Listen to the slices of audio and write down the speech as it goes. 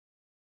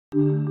The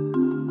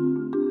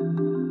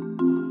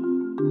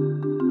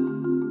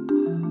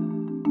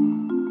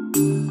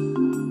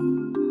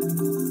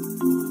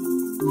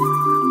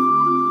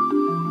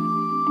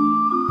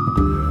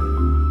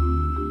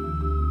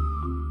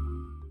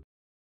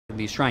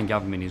Australian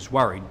government is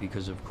worried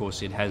because, of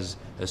course, it has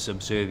a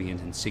subservient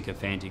and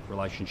sycophantic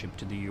relationship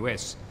to the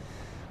US.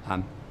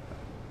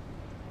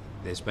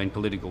 There's been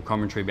political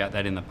commentary about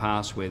that in the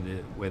past, where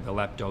the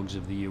lapdogs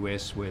of the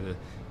US, where the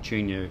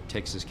junior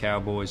Texas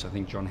Cowboys, I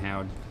think John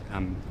Howard,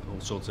 all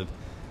sorts of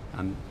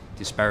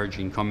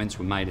disparaging comments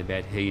were made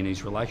about he and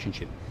his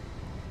relationship.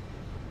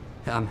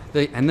 And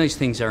these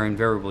things are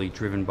invariably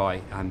driven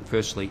by,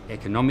 firstly,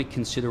 economic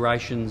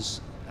considerations.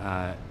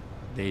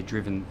 They're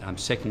driven,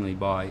 secondly,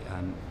 by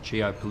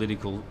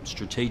geopolitical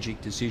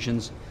strategic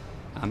decisions,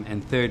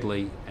 and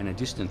thirdly, and a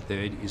distant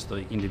third, is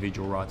the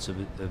individual rights of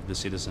the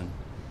citizen.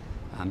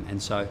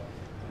 And so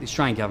the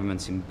Australian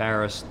government's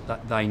embarrassed.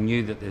 They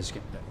knew that there's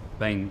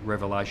been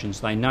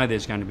revelations. They know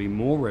there's going to be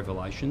more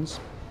revelations,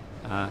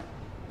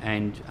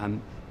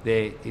 and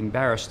they're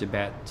embarrassed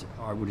about,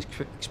 I would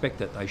expect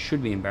that they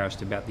should be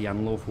embarrassed about the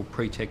unlawful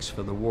pretext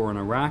for the war in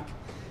Iraq.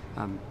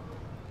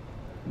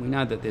 We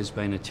know that there's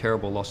been a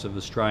terrible loss of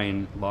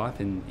Australian life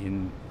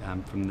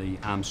from the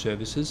armed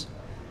services,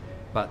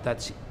 but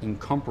that's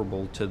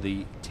incomparable to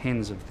the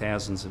tens of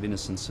thousands of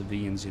innocent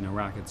civilians in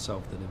Iraq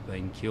itself that have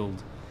been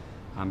killed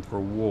for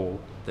a war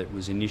that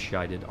was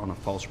initiated on a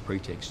false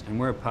pretext. And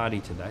we're a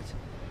party to that.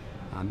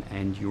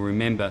 And you'll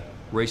remember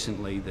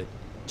recently that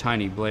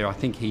Tony Blair, I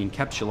think he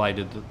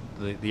encapsulated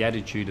the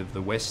attitude of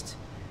the West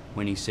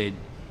when he said,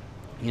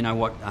 you know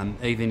what,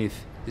 even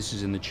if, this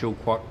is in the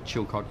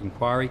Chilcot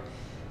inquiry,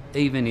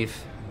 even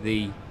if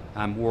the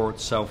war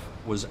itself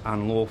was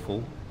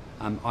unlawful,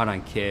 I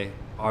don't care,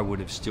 I would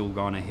have still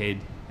gone ahead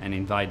and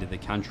invaded the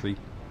country,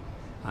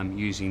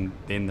 using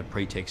then the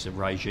pretext of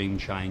regime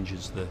change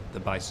as the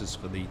basis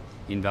for the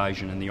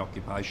invasion and the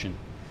occupation.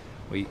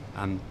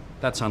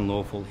 That's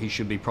unlawful. He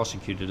should be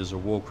prosecuted as a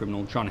war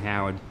criminal. John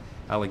Howard,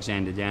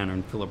 Alexander Downer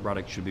and Philip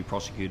Ruddock should be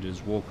prosecuted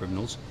as war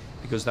criminals,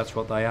 because that's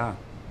what they are.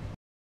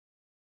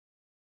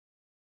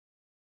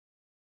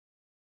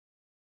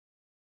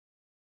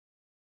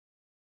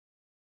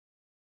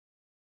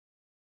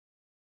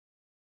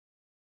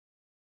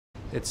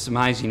 It's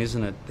amazing,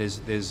 isn't it?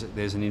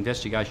 There's an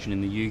investigation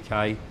in the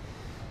UK,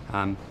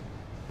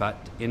 but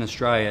in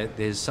Australia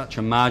there's such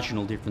a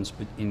marginal difference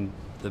in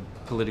the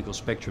political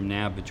spectrum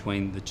now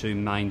between the two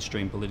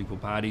mainstream political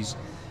parties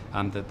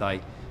that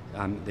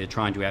they're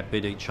trying to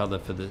outbid each other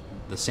for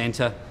the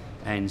centre,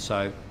 and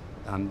so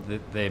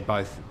they're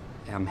both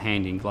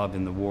hand in glove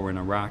in the war in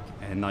Iraq,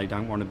 and they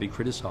don't want to be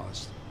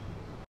criticised.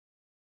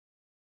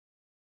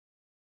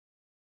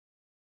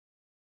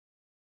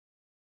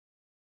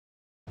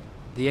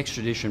 The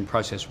extradition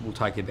process will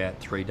take about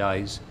 3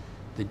 days.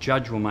 The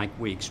judge will make,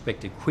 we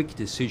expect, a quick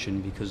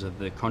decision because of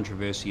the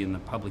controversy and the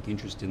public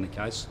interest in the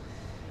case,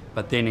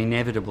 but then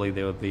inevitably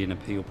there will be an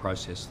appeal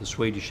process. The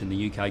Swedish and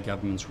the UK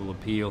governments will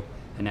appeal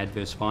an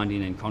adverse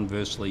finding, and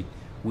conversely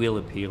will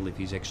appeal if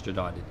he's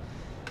extradited.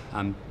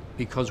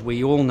 Because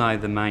we all know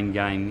the main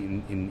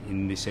game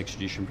in this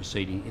extradition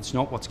proceeding, it's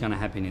not what's going to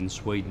happen in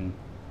Sweden.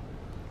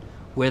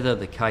 Whether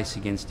the case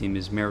against him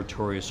is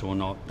meritorious or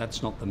not,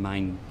 that's not the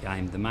main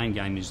game. The main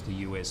game is the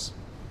US.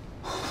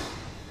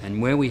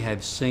 And where we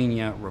have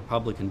senior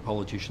Republican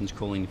politicians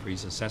calling for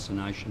his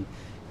assassination,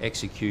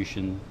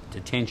 execution,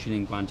 detention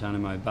in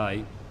Guantanamo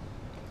Bay,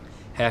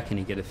 how can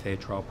he get a fair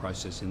trial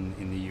process in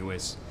the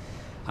US?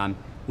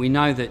 We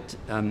know that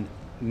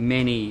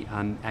many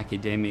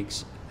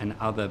academics and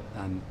other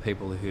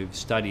people who've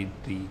studied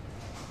the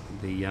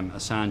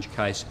Assange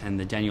case and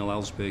the Daniel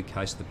Ellsberg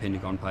case, the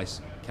Pentagon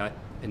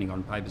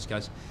Papers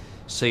case,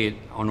 see it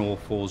on all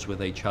fours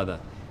with each other.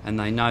 And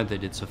they know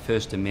that it's a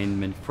First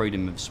Amendment,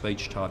 freedom of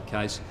speech type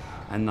case.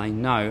 And they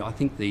know, I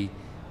think the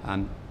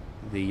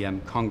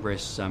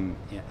Congress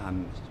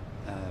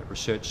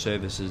Research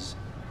Service has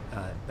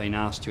been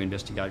asked to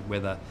investigate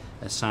whether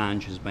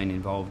Assange has been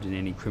involved in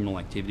any criminal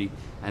activity,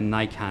 and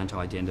they can't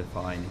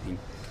identify anything.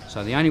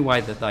 So the only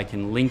way that they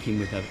can link him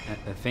with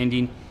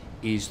offending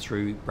is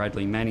through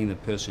Bradley Manning, the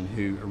person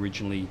who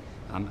originally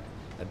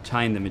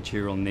obtained the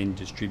material and then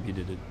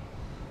distributed it.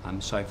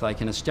 So if they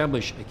can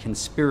establish a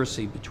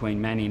conspiracy between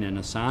Manning and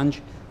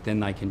Assange, then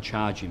they can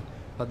charge him.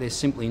 But there's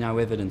simply no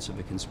evidence of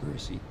a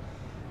conspiracy.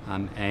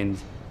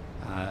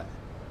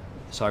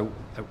 So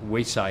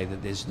we say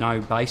that there's no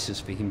basis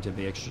for him to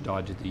be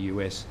extradited to the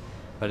US.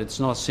 But it's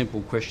not a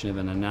simple question of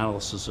an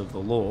analysis of the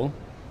law.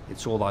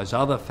 It's all those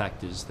other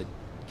factors that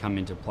come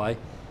into play,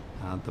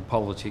 the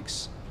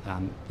politics,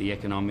 the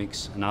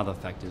economics and other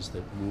factors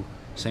that will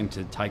seem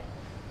to take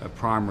a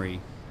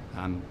primary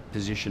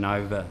position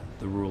over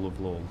the rule of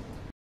law.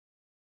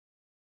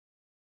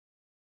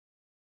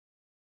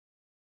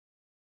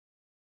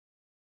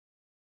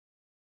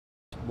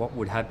 What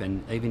would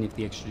happen, even if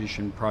the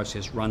extradition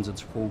process runs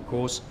its full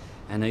course,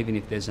 and even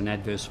if there's an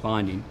adverse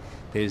finding,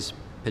 there's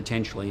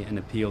potentially an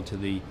appeal to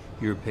the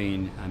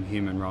European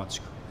Human Rights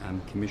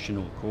Commission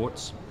or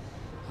courts,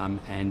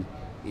 and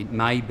it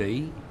may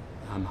be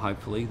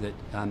hopefully, that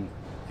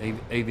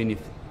even if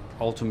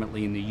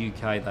ultimately in the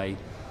UK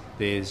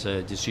there's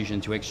a decision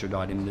to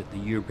extradite him, that the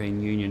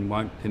European Union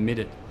won't permit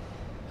it,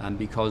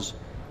 because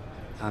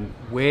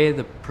where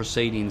the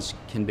proceedings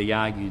can be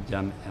argued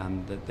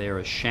that they're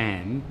a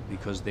sham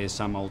because there's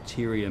some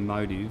ulterior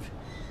motive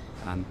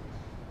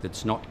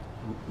that's not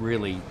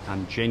really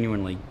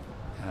genuinely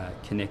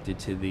connected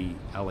to the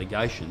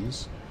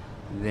allegations,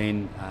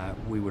 then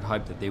we would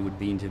hope that there would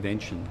be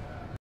intervention.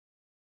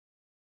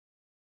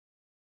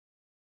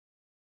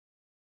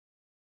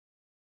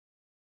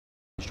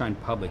 The Australian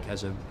public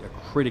has a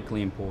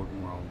critically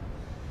important role.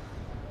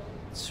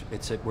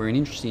 We're in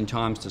interesting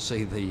times to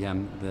see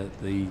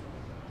the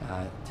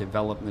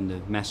development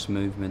of mass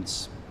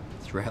movements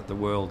throughout the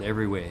world,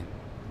 everywhere,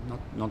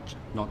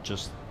 not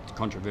just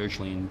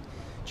controversially in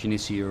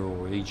Tunisia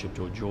or Egypt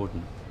or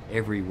Jordan,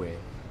 everywhere.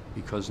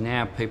 Because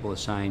now people are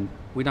saying,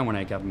 we don't want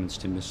our governments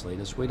to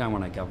mislead us, we don't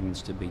want our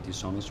governments to be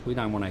dishonest, we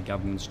don't want our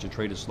governments to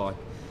treat us like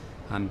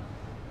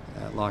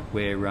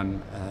we're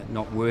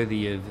not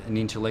worthy of an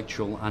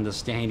intellectual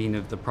understanding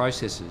of the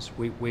processes.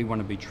 We want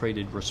to be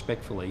treated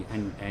respectfully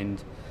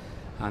and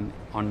on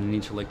an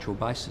intellectual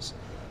basis.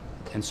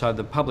 And so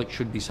the public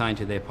should be saying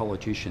to their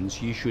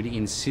politicians, you should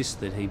insist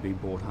that he be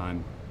brought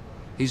home.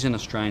 He's an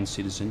Australian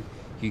citizen.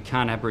 You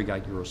can't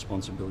abrogate your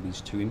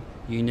responsibilities to him.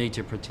 You need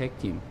to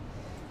protect him.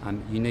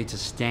 You need to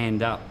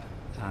stand up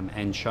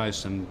and show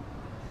some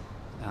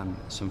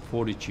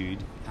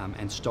fortitude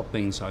and stop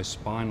being so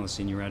spineless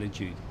in your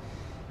attitude.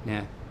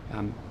 Now,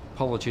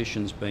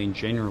 politicians, being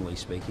generally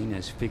speaking,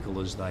 as fickle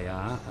as they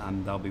are,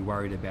 they'll be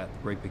worried about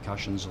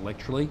repercussions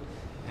electorally,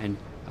 and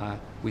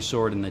we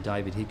saw it in the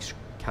David Hicks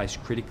case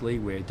critically,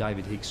 where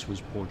David Hicks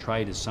was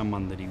portrayed as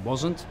someone that he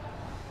wasn't.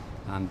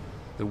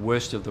 The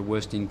worst of the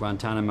worst in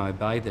Guantanamo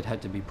Bay that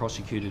had to be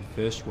prosecuted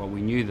first. Well,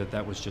 we knew that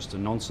that was just a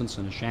nonsense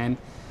and a sham.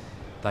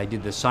 They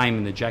did the same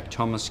in the Jack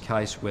Thomas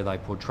case, where they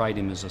portrayed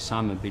him as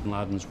Osama bin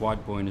Laden's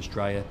white boy in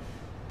Australia.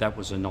 That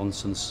was a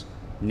nonsense,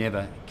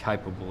 never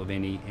capable of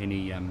any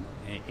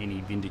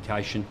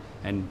vindication,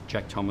 and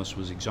Jack Thomas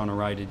was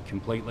exonerated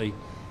completely.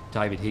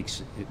 David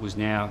Hicks, it was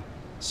now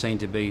seen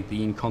to be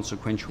the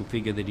inconsequential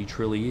figure that he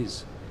truly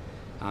is.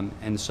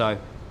 And so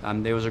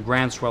there was a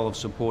groundswell of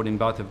support in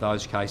both of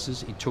those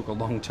cases. It took a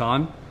long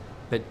time,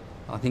 but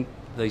I think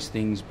these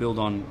things build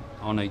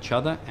on each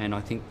other, and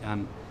I think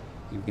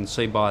you can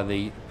see by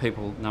the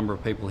number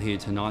of people here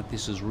tonight,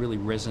 this has really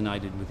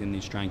resonated within the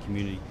Australian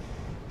community.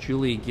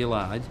 Julian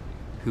Gillard,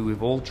 who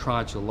we've all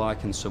tried to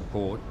like and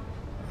support,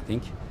 I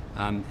think,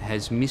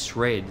 has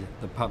misread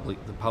the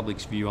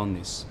public's view on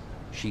this.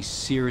 She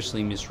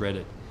seriously misread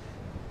it.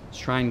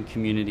 Australian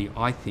community,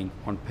 I think,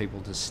 want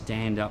people to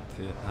stand up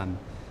for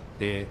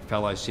their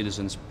fellow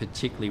citizens,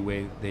 particularly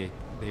where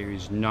there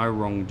is no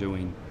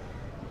wrongdoing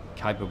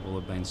capable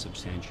of being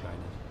substantiated.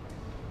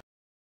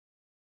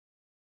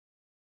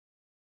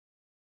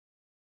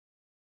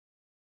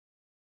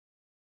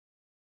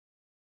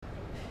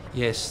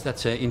 Yes,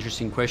 that's an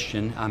interesting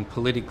question.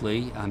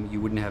 Politically,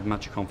 you wouldn't have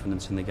much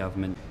confidence in the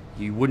government.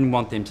 You wouldn't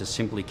want them to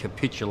simply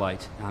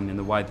capitulate in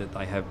the way that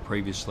they have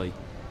previously.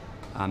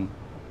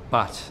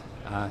 But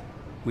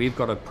we've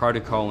got a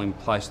protocol in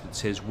place that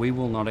says we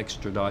will not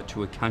extradite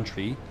to a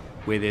country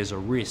where there's a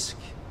risk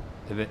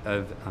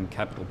of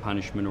capital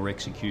punishment or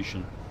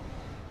execution.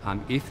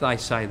 If they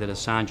say that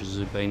Assange has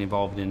been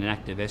involved in an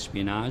act of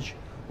espionage,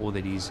 or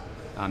that he's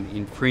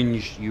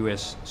infringed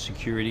US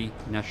security,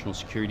 national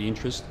security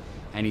interest,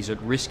 and he's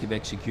at risk of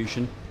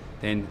execution,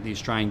 then the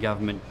Australian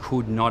government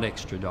could not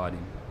extradite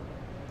him.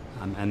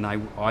 And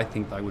I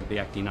think they would be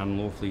acting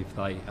unlawfully if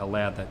they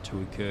allowed that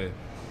to occur.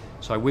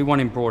 So we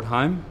want him brought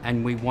home,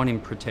 and we want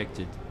him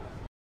protected.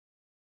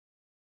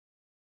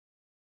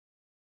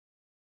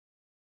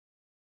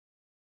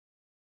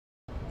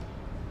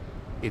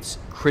 It's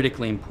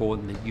critically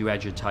important that you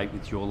agitate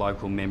with your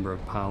local Member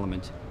of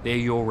Parliament. They're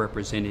your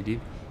representative.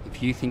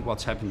 If you think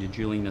what's happened to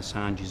Julian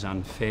Assange is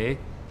unfair,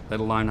 let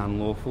alone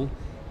unlawful,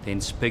 then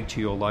speak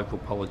to your local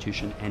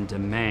politician and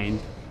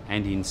demand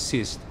and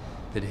insist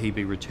that he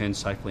be returned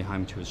safely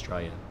home to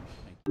Australia.